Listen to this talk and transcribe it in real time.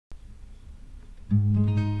You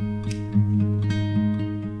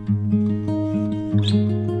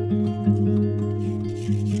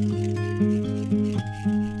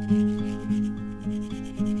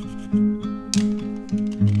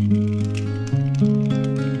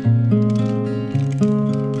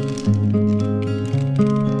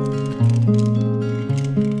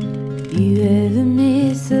have the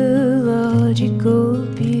mythological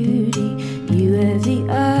beauty. You have the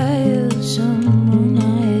eye of someone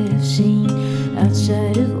I have seen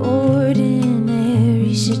outside of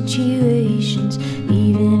ordinary situations,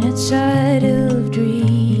 even outside of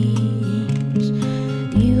dreams.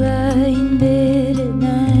 You lie in bed at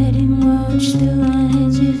night and watch the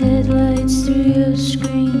lines of headlights through your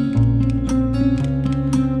screen.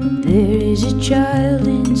 There is a child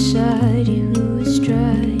inside you who is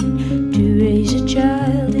trying to raise a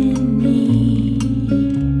child in need.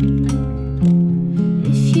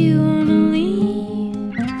 If you wanna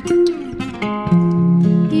leave,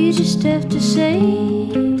 you just have to say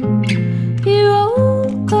you're all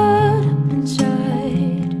caught up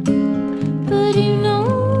inside, but you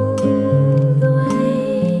know the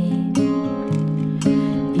way.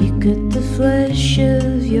 You cut the flesh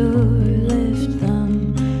of your left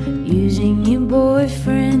thumb using your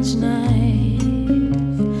boyfriend's knife.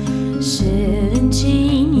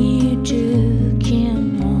 17, you took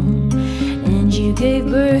him home, and you gave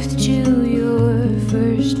birth to your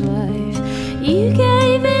first life. You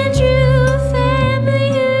gave Andrew a family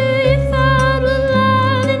who you thought would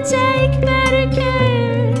love and take better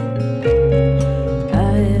care. I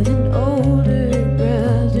have an older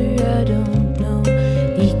brother, I don't know,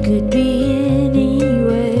 he could be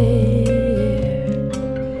anywhere.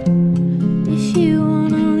 If you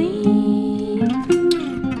wanna leave,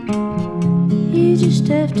 you just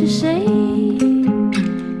have to say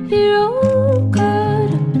you're all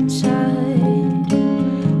caught up inside,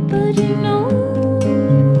 but you know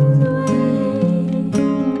the way.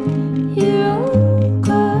 You're all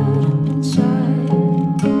caught up inside,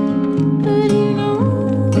 but you know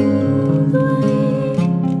the way.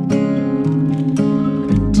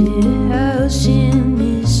 Rented a house in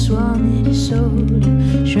Missoula, Minnesota,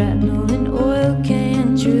 shrapnel and oil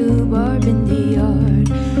cans, rhubarb in the yard.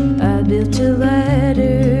 I built a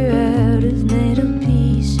ladder out of metal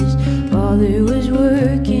pieces. Father was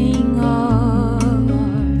working hard,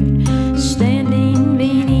 standing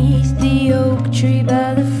beneath the oak tree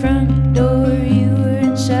by the front door. You were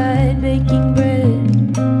inside baking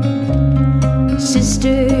bread.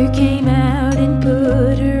 Sister came out and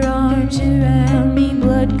put her arms around me,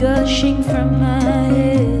 blood gushing from my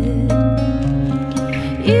head.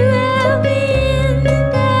 You held me in the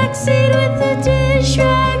backseat with the dish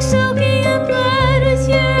rag, soaking the blood with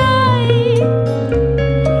your eye.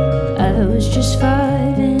 I was just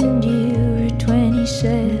 5 and you were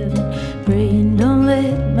 27, praying don't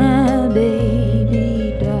let my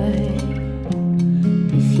baby die.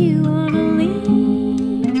 If you wanna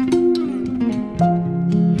leave,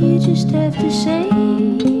 you just have to say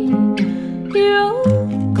you're all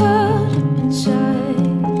caught up inside,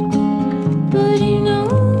 but you know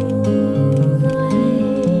the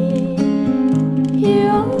way.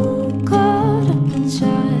 You're all caught up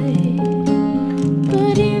inside,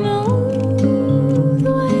 but you know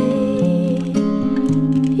the way.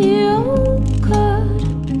 You're all caught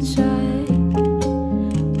up inside,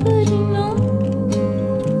 but you know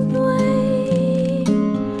the way.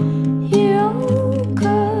 You're all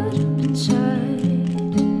caught up inside,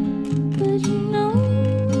 but you know,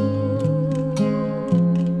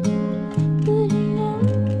 but you know.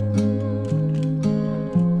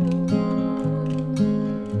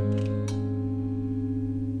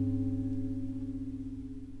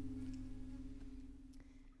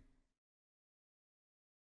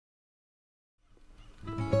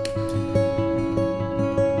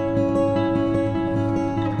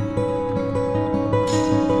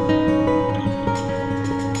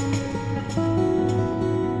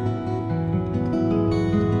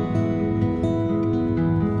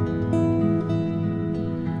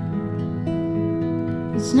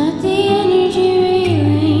 It's not the energy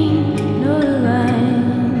reeling, nor the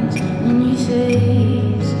lines in your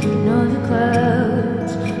face, nor the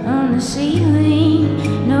clouds on the ceiling,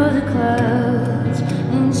 nor the clouds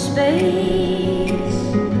in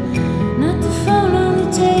space. Not the phone on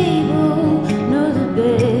the table, nor the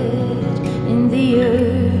bed in the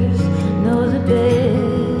earth, nor the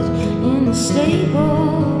bed in the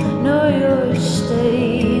stable, nor your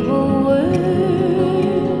stable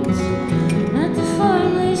words. Not the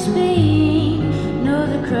formless baby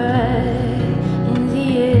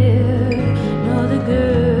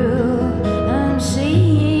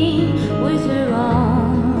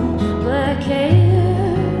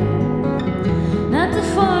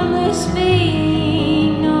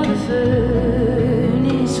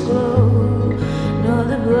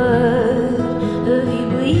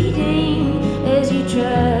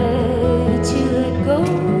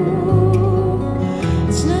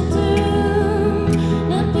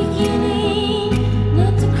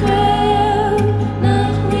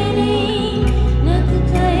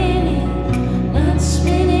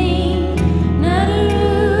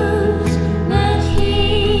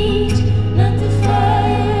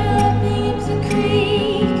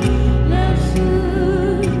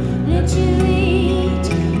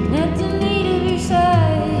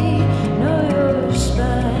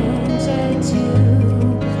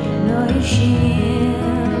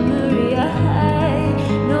shimmery eye,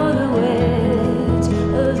 nor the wet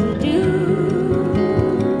of the dew,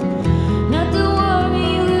 not the warm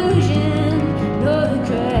illusion, nor the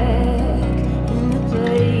crack in the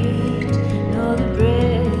plate, nor the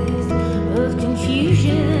breath of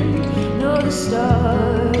confusion, nor the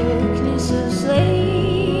starkness of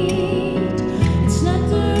slate. It's not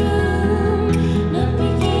the room, not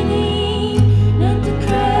beginning, not the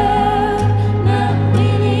crowd, not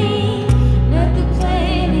winning, not the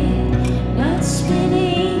planet, not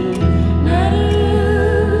spinning, not a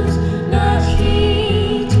ruse, not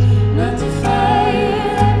heat, not the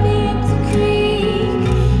fire lapping up the creek,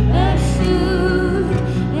 not food,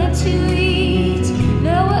 not to eat,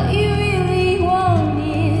 not what you really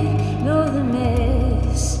wanted, nor the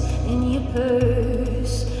mess in your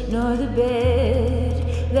purse, nor the bed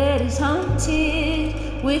that is haunted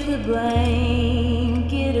with the blame.